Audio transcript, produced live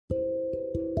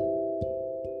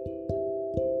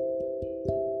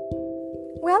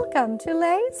Welcome to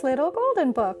Lay's Little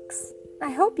Golden Books.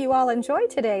 I hope you all enjoy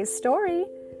today's story,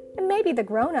 and maybe the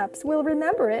grown-ups will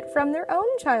remember it from their own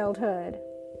childhood.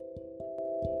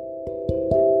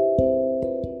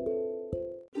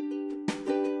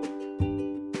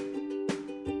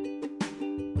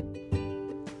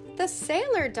 The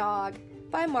Sailor Dog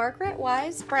by Margaret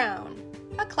Wise Brown,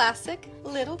 a classic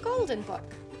little golden book.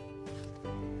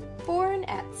 Born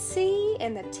at sea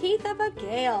in the teeth of a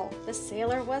gale, the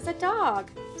sailor was a dog.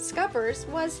 Scuppers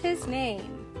was his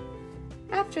name.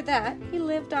 After that, he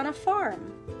lived on a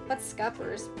farm. But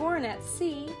Scuppers, born at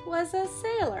sea, was a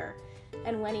sailor.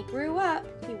 And when he grew up,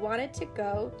 he wanted to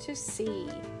go to sea.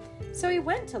 So he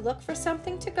went to look for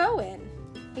something to go in.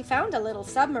 He found a little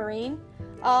submarine.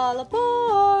 "All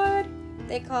aboard!"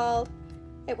 they called.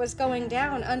 It was going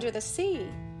down under the sea.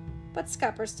 But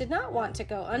Scuppers did not want to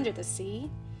go under the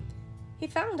sea. He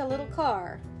found a little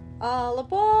car. "All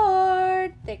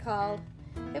aboard!" they called.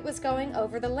 It was going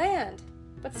over the land,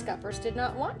 but Scuppers did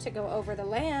not want to go over the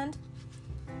land.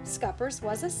 Scuppers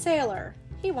was a sailor.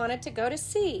 He wanted to go to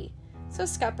sea, so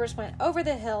Scuppers went over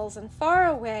the hills and far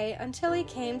away until he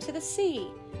came to the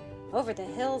sea. Over the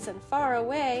hills and far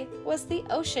away was the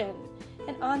ocean,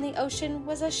 and on the ocean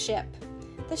was a ship.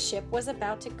 The ship was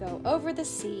about to go over the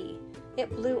sea.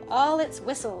 It blew all its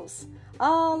whistles.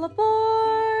 "All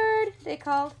aboard!" they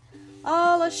called.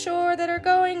 "All ashore that are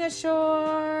going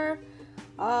ashore!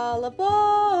 All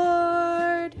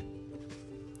aboard!"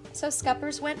 So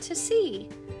Scuppers went to sea.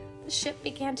 The ship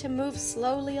began to move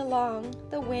slowly along.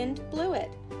 The wind blew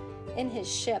it. In his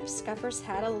ship, Scuppers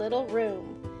had a little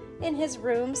room. In his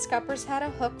room, Scuppers had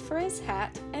a hook for his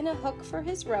hat, and a hook for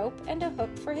his rope, and a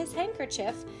hook for his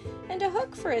handkerchief, and a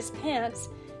hook for his pants,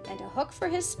 and a hook for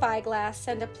his spyglass,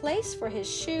 and a place for his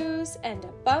shoes, and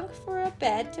a bunk for a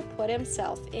bed to put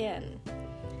himself in.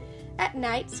 At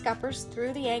night, Scuppers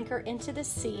threw the anchor into the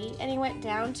sea, and he went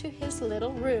down to his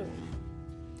little room.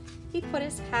 He put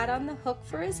his hat on the hook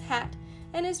for his hat,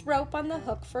 and his rope on the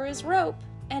hook for his rope,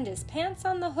 and his pants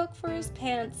on the hook for his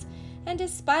pants, and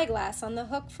his spyglass on the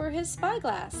hook for his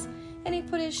spyglass, and he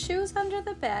put his shoes under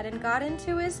the bed and got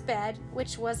into his bed,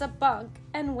 which was a bunk,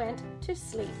 and went to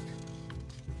sleep.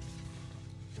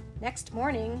 Next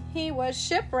morning, he was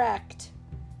shipwrecked.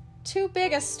 Too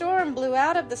big a storm blew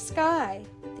out of the sky.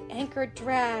 The anchor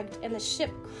dragged, and the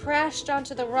ship crashed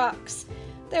onto the rocks.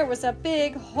 There was a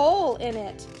big hole in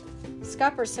it.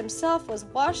 Scuppers himself was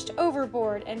washed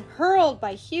overboard and hurled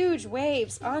by huge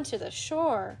waves onto the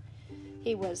shore.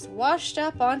 He was washed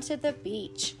up onto the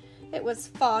beach. It was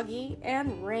foggy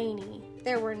and rainy.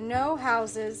 There were no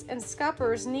houses, and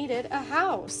Scuppers needed a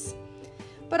house.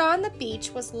 But on the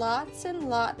beach was lots and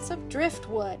lots of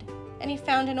driftwood, and he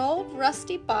found an old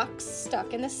rusty box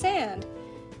stuck in the sand.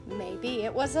 Maybe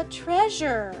it was a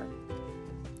treasure.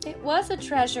 It was a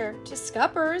treasure to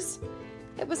Scuppers.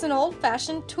 It was an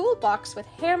old-fashioned toolbox with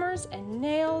hammers and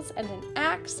nails and an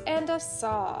axe and a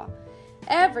saw.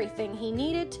 Everything he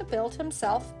needed to build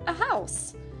himself a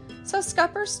house. So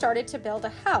Scuppers started to build a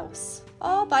house,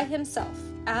 all by himself,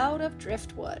 out of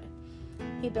driftwood.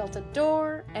 He built a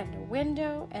door and a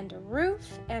window and a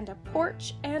roof and a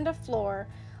porch and a floor,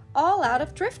 all out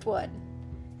of driftwood.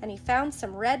 And he found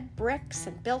some red bricks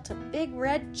and built a big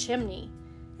red chimney.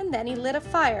 And then he lit a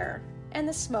fire, and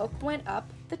the smoke went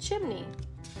up the chimney.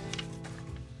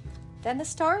 Then the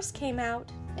stars came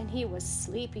out, and he was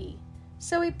sleepy.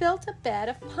 So he built a bed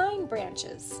of pine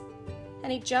branches,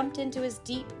 and he jumped into his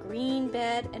deep green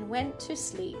bed and went to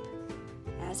sleep.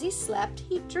 As he slept,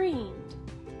 he dreamed.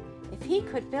 If he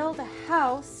could build a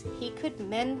house, he could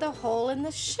mend the hole in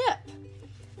the ship.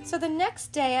 So the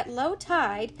next day at low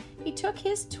tide, he took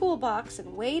his toolbox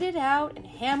and waded out and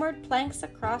hammered planks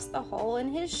across the hole in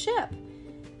his ship.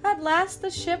 At last the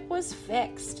ship was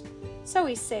fixed. So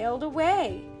he sailed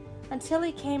away until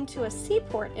he came to a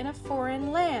seaport in a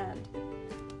foreign land.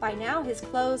 By now his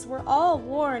clothes were all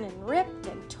worn and ripped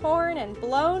and torn and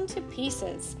blown to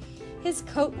pieces. His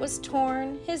coat was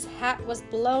torn, his hat was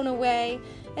blown away,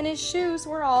 and his shoes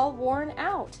were all worn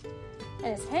out,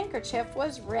 and his handkerchief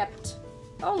was ripped.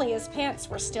 Only his pants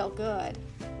were still good.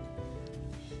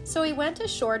 So he went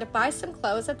ashore to buy some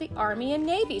clothes at the Army and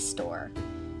Navy store,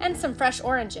 and some fresh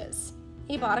oranges.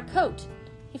 He bought a coat.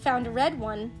 He found a red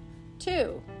one,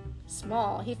 too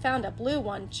small. He found a blue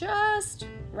one just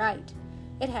right.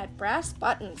 It had brass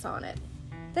buttons on it.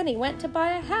 Then he went to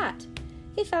buy a hat.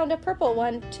 He found a purple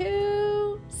one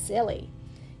too silly.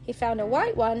 He found a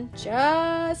white one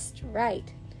just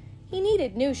right. He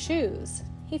needed new shoes.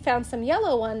 He found some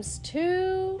yellow ones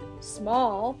too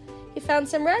small. He found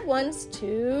some red ones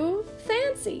too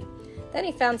fancy. Then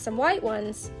he found some white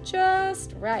ones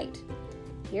just right.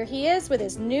 Here he is with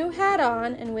his new hat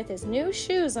on, and with his new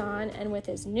shoes on, and with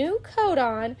his new coat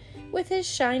on, with his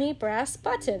shiny brass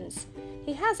buttons.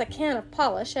 He has a can of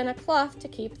polish and a cloth to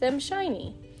keep them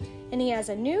shiny. And he has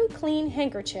a new clean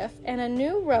handkerchief and a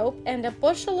new rope and a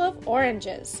bushel of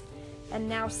oranges. And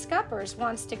now Scuppers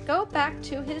wants to go back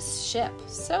to his ship,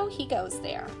 so he goes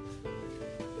there.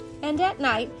 And at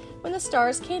night, when the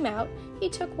stars came out, he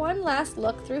took one last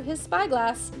look through his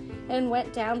spyglass and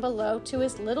went down below to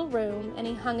his little room, and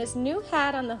he hung his new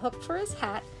hat on the hook for his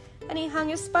hat, and he hung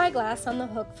his spyglass on the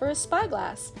hook for his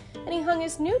spyglass, and he hung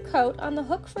his new coat on the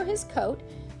hook for his coat,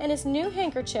 and his new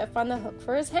handkerchief on the hook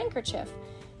for his handkerchief,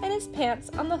 and his pants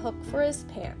on the hook for his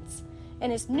pants,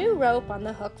 and his new rope on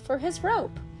the hook for his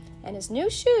rope, and his new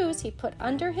shoes he put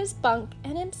under his bunk,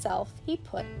 and himself he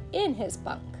put in his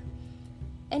bunk.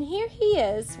 And here he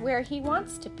is where he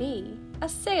wants to be, a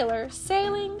sailor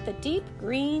sailing the deep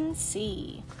green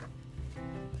sea.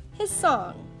 His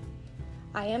song.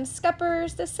 I am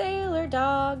Scuppers the sailor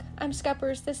dog, I'm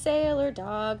Scuppers the sailor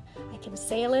dog. I can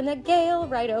sail in a gale,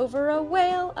 ride over a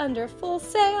whale, under full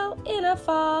sail in a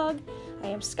fog. I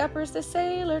am Scuppers the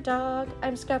sailor dog,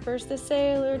 I'm Scuppers the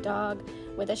sailor dog.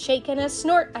 With a shake and a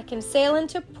snort, I can sail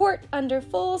into port, under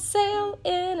full sail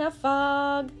in a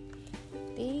fog.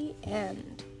 The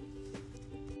end.